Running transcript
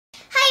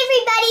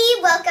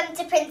welcome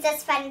to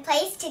Princess Fun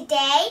Place.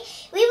 Today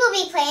we will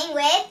be playing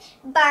with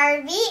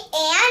Barbie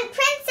and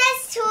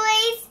Princess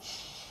toys.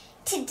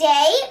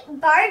 Today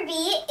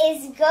Barbie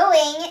is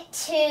going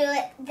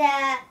to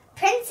the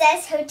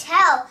Princess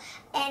Hotel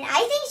and I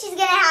think she's going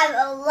to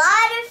have a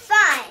lot of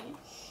fun.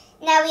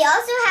 Now we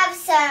also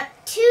have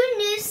two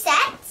new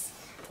sets.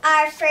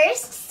 Our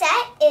first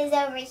set is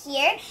over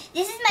here.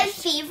 This is my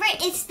favorite.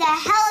 It's the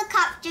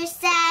helicopter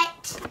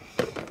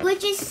set,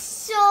 which is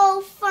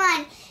so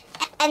fun.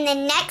 And the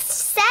next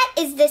set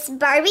is this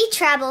Barbie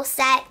travel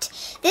set.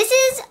 This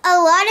is a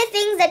lot of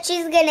things that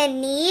she's going to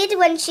need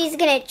when she's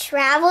going to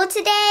travel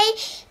today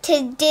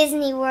to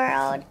Disney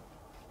World.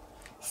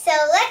 So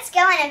let's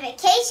go on a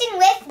vacation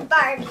with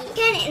Barbie.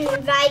 Ken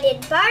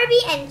invited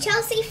Barbie and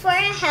Chelsea for a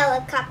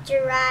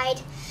helicopter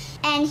ride.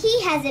 And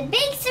he has a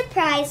big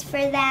surprise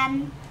for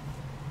them.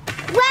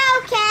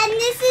 Wow, Ken,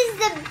 this is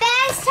the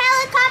best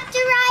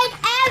helicopter ride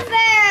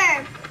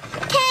ever!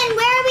 Ken,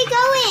 where are we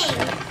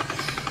going?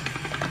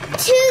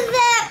 To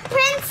the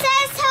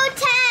Princess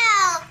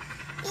Hotel!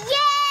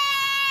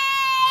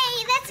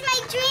 Yay! That's my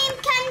dream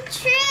come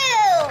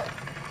true!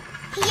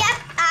 Yep,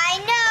 I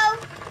know.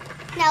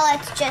 Now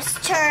let's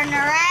just turn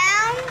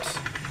around.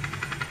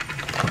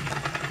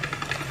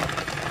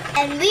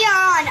 And we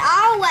are on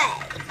our way.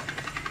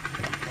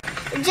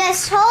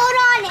 Just hold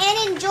on and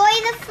enjoy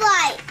the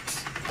flight.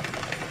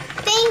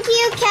 Thank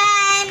you,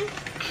 Ken.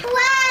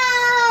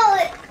 Wow,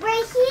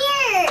 we're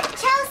here.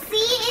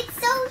 Chelsea, it's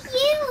so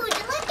huge.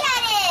 Look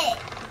at it.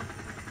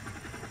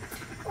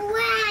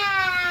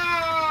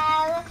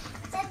 Wow,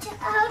 the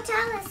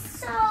hotel is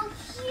so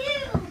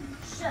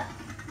huge.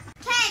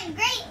 Ken,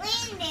 great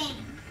landing.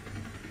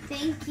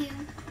 Thank you.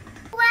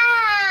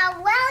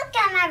 Wow,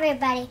 welcome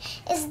everybody.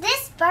 Is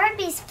this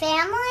Barbie's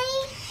family?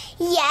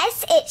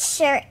 Yes, it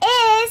sure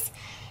is.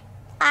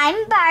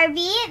 I'm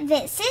Barbie,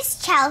 this is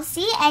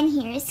Chelsea, and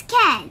here's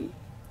Ken.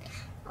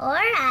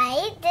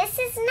 Alright, this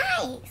is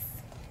nice.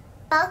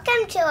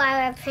 Welcome to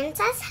our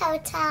Princess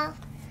Hotel.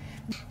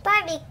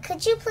 Barbie,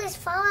 could you please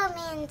follow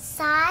me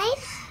inside?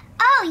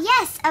 Oh,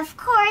 yes, of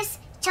course.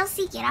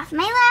 Chelsea, get off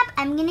my lap.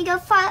 I'm going to go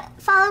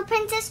follow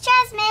Princess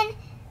Jasmine.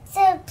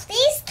 So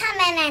please come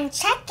in and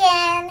check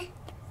in.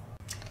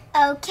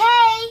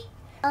 Okay,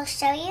 I'll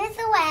show you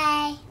the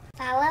way.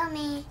 Follow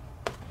me.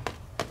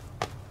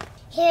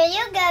 Here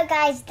you go,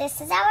 guys.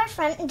 This is our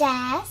front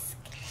desk.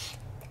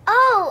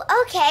 Oh,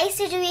 okay.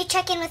 So do we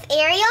check in with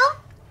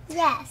Ariel?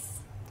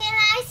 Yes. Can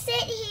I sit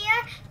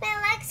here?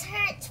 My legs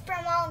hurt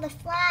from all the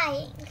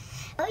flying.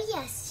 Oh,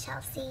 yes,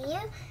 Chelsea.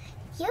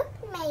 You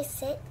may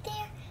sit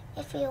there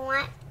if you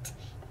want.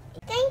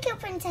 Thank you,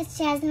 Princess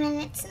Jasmine.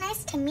 It's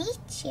nice to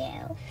meet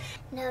you.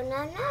 No.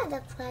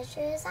 The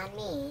pleasure is on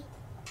me.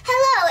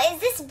 Hello,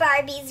 is this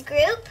Barbie's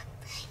group?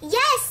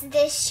 Yes,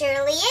 this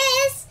surely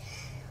is.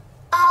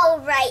 All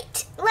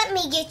right, let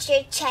me get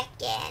your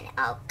check-in,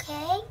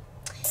 okay?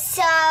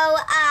 So,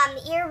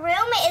 your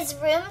room is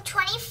room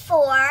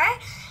 24.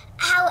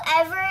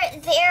 However,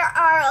 there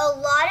are a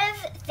lot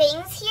of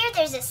things here.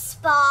 There's a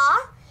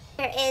spa,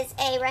 there is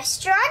a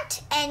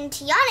restaurant, and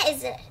Tiana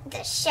is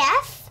the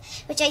chef,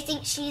 which I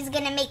think she's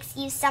going to make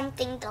you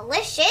something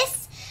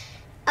delicious.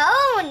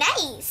 Oh,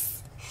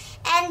 nice.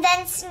 And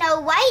then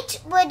Snow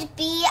White would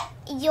be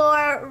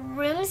your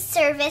room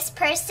service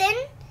person.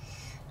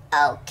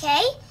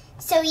 Okay.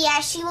 So yeah,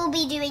 she will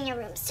be doing your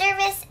room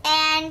service,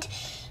 and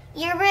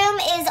your room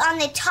is on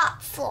the top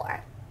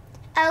floor.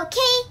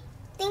 Okay,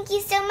 thank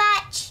you so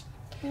much.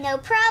 No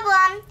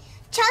problem.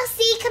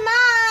 Chelsea, come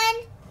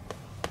on.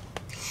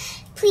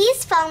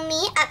 Please follow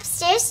me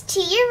upstairs to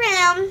your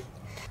room.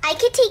 I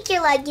could take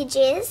your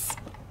luggages.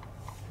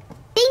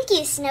 Thank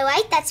you, Snow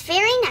White. That's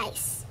very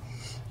nice.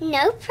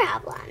 No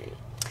problem.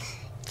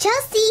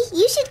 Chelsea,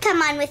 you should come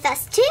on with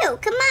us too.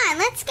 Come on,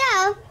 let's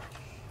go.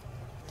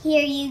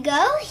 Here you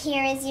go.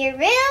 Here is your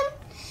room.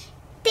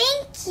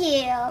 Thank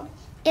you.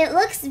 It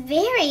looks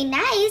very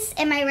nice.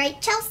 Am I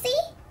right, Chelsea?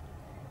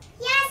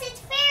 Yes,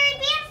 it's very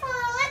beautiful.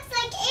 It looks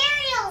like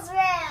Ariel's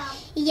room.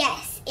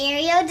 Yes,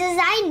 Ariel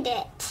designed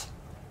it.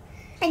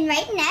 And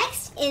right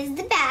next is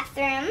the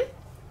bathroom.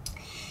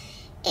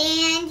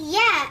 And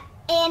yeah,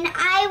 and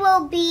I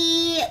will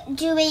be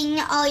doing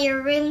all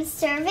your room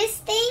service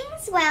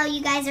things while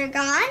you guys are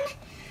gone.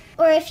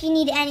 Or if you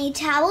need any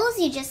towels,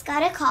 you just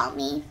gotta call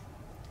me.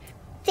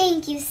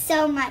 Thank you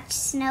so much,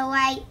 Snow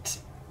White.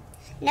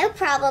 No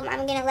problem.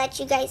 I'm going to let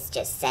you guys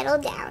just settle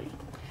down.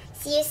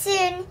 See you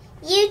soon.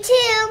 You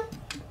too.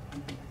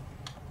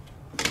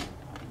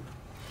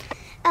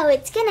 Oh,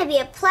 it's going to be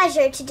a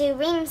pleasure to do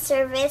room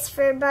service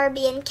for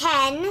Barbie and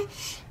Ken.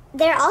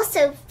 They're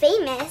also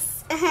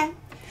famous. I'm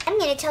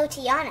going to tell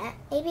Tiana.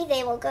 Maybe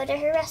they will go to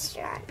her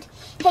restaurant.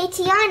 Hey,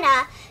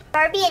 Tiana,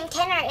 Barbie and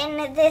Ken are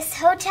in this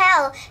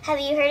hotel. Have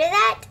you heard of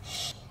that?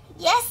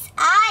 Yes,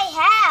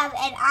 I have,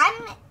 and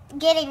I'm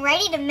getting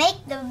ready to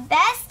make the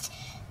best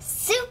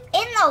soup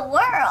in the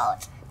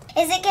world.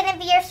 Is it going to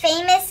be your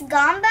famous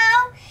gumbo?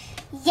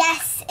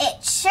 Yes,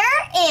 it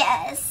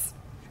sure is.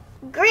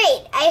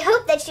 Great. I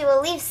hope that you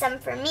will leave some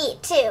for me,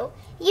 too.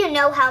 You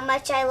know how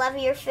much I love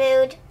your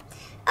food.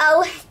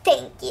 Oh,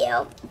 thank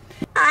you.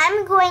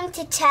 I'm going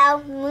to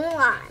tell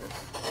Mulan.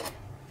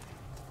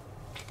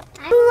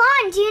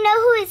 Mulan, do you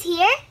know who is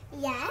here?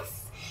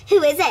 Yes.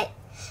 Who is it?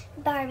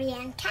 Barbie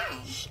and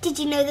Ken. Did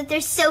you know that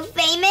they're so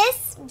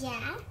famous?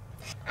 Yeah.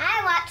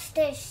 I watch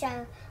their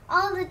show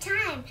all the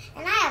time,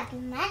 and I have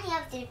many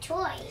of their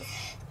toys.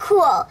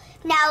 Cool.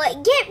 Now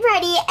get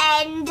ready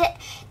and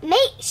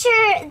make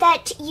sure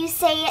that you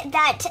say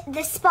that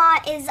the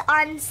spa is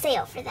on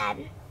sale for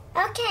them.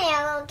 Okay,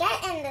 I will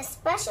get in the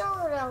special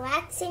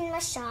relaxing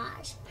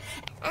massage.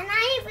 And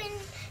I even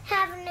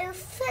have a new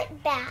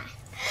foot bath.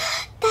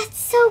 That's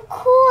so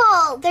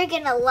cool. They're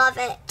gonna love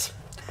it.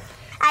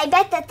 I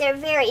bet that they're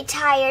very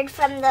tired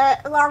from the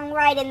long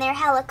ride in their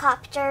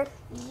helicopter.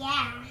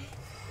 Yeah.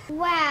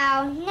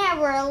 Wow,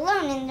 now we're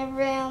alone in the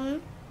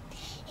room.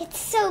 It's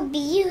so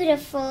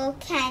beautiful,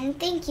 Ken.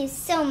 Thank you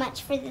so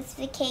much for this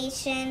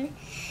vacation.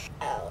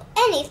 Oh,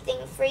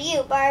 anything for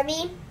you,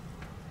 Barbie.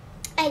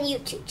 And you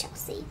too,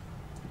 Chelsea.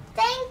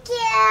 Thank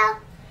you.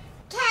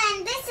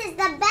 Ken, this is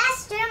the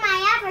best room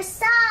I ever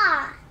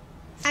saw.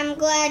 I'm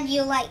glad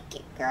you like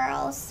it,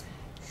 girls.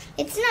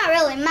 It's not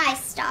really my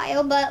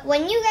style, but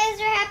when you guys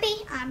are happy,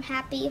 I'm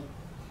happy.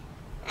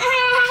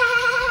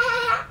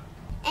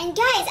 And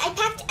guys, I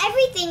packed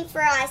everything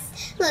for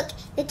us. Look,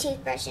 the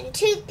toothbrush and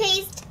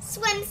toothpaste,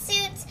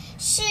 swimsuits,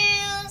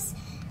 shoes,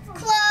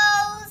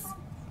 clothes,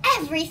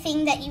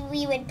 everything that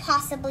we would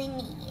possibly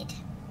need.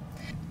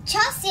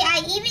 Chelsea,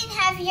 I even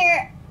have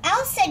your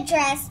Elsa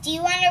dress. Do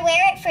you want to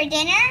wear it for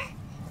dinner?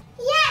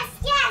 Yes.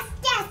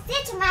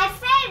 It's my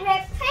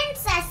favorite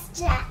princess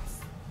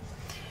dress.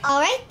 All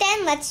right,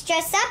 then, let's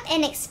dress up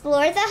and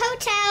explore the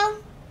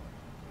hotel.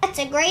 That's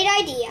a great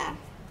idea.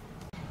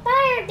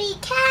 Barbie,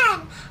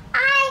 Ken,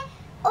 I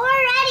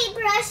already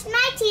brushed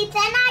my teeth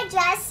and I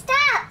dressed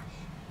up.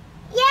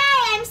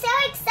 Yay, I'm so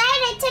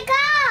excited to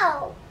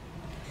go.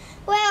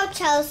 Well,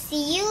 Chelsea,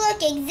 you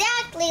look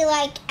exactly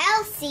like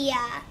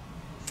Elsa.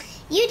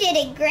 You did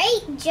a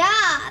great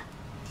job.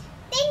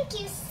 Thank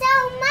you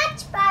so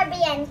much,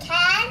 Barbie and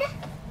Ken.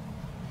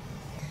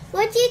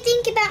 What do you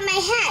think about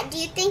my hat? Do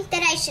you think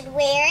that I should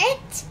wear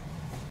it?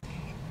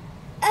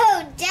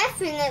 Oh,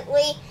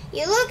 definitely.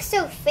 You look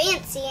so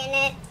fancy in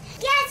it.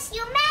 Yes,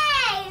 you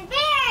may.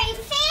 Very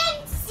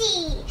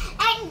fancy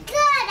and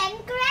good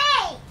and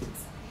great.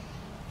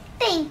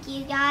 Thank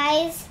you,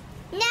 guys.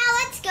 Now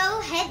let's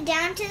go head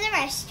down to the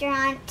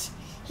restaurant.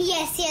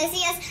 Yes.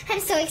 I'm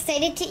so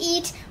excited to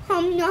eat.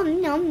 Nom,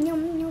 nom,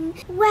 nom.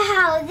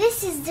 Wow,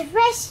 this is the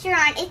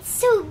restaurant. It's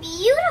so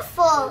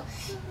beautiful.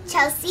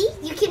 Chelsea,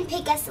 you can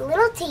pick us a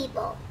little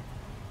table.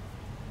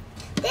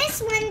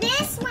 This one.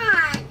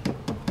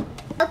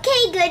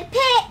 Okay, good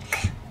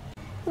pick.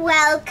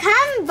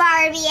 Welcome,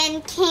 Barbie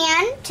and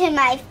Ken, to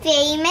my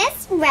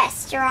famous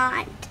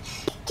restaurant.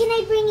 Can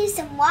I bring you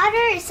some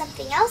water or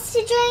something else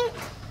to drink?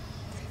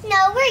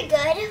 No, we're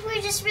good.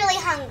 We're just really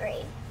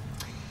hungry.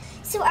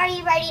 So are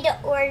you ready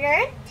to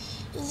order?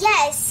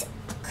 Yes.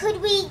 Could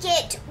we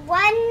get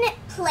 1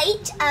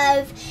 plate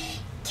of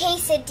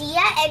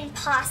quesadilla and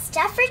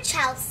pasta for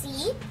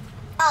Chelsea?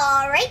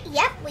 All right.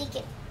 Yep, we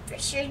can for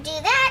sure do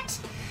that.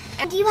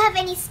 Do you have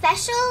any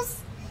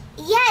specials?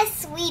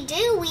 Yes, we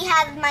do. We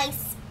have my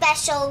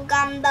special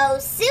gumbo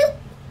soup.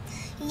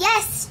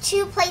 Yes,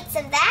 2 plates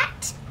of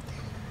that.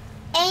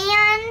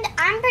 And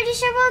I'm pretty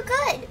sure we're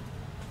good.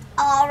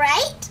 All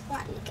right.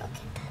 Let me go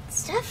get that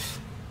stuff.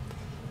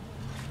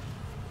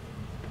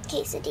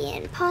 Quesadilla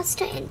and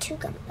pasta and 2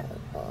 gumbo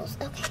bowls.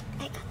 Okay,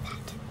 I got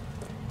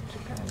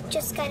that.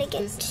 Just gotta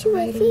get 2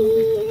 of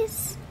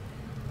these.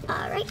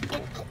 Alright,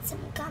 and put some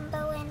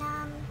gumbo in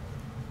them.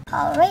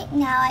 Alright,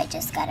 now I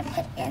just gotta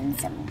put in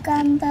some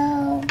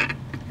gumbo.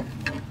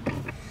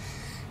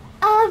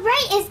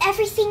 Alright, is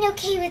everything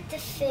okay with the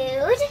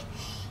food?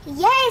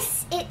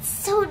 Yes, it's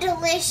so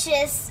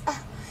delicious.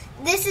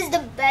 This is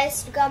the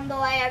best gumbo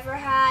I ever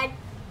had.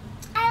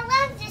 I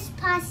love this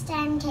pasta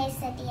and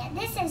quesadilla.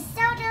 This is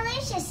so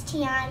delicious,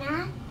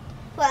 Tiana.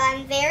 Well,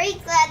 I'm very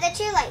glad that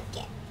you like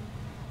it.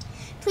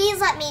 Please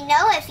let me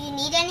know if you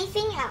need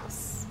anything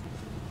else.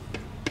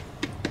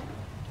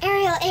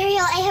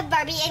 Ariel, I have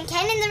Barbie and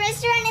Ken in the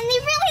restaurant and they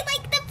really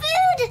like the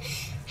food.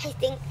 I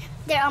think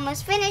they're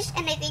almost finished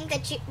and I think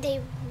that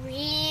they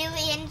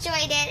really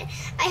enjoyed it.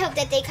 I hope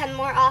that they come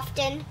more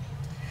often.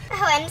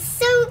 Oh, I'm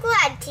so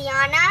glad,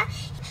 Tiana.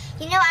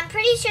 You know, I'm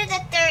pretty sure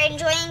that they're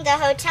enjoying the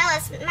hotel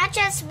as much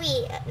as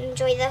we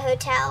enjoy the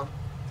hotel.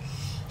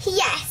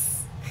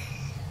 Yes.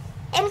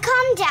 And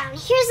calm down.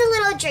 Here's a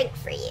little drink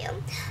for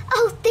you.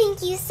 Oh,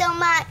 thank you so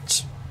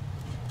much.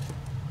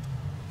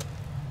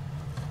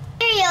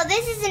 Ariel,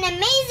 this is an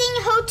amazing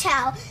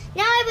hotel.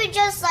 Now I would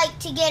just like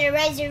to get a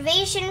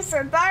reservation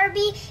for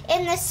Barbie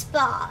in the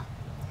spa.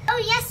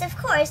 Oh, yes, of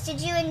course.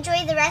 Did you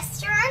enjoy the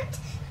restaurant?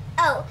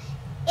 Oh,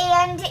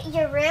 and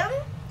your room?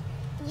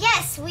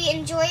 Yes, we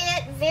enjoy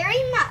it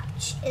very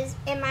much.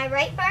 Am I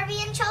right,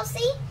 Barbie and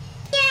Chelsea?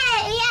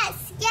 Yeah,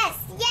 yes.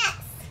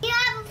 You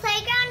have a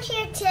playground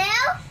here too?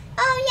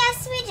 Oh,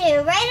 yes, we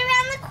do. Right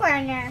around the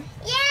corner.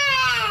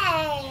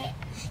 Yay!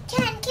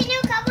 Can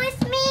you come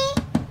with me?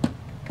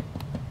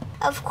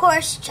 Of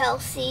course,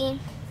 Chelsea.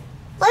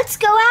 Let's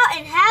go out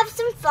and have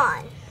some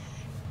fun.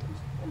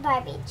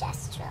 Barbie,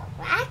 just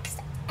relax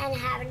and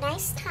have a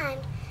nice time.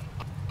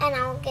 And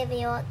I'll give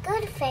you a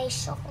good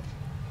facial.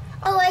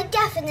 Oh, I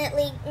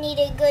definitely need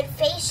a good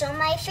facial.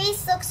 My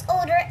face looks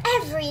older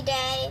every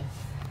day.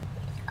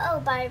 Oh,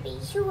 Barbie,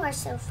 you are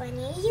so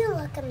funny. You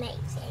look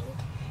amazing.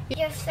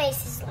 Your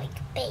face is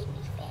like baby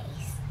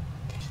face.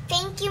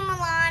 Thank you,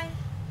 Mulan.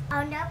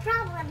 Oh, no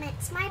problem.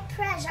 It's my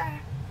pleasure.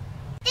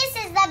 This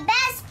is the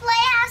best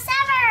playhouse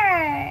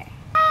ever.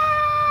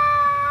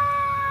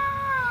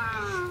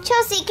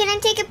 Chelsea, can I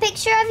take a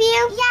picture of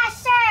you? Yeah,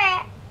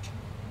 sure.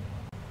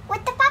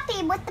 With the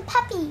puppy, with the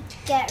puppy.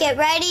 Get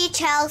ready,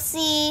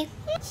 Chelsea.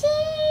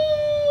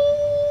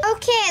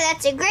 Okay,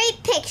 that's a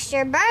great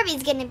picture.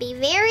 Barbie's gonna be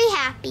very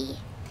happy.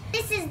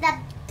 This is the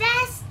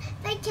best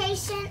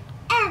vacation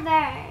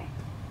ever.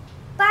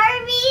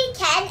 Barbie,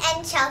 Ken,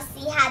 and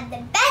Chelsea had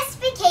the best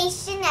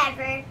vacation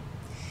ever.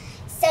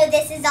 So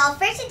this is all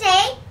for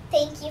today.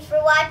 Thank you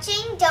for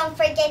watching. Don't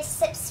forget to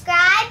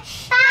subscribe.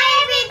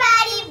 Bye,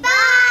 everybody.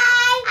 Bye.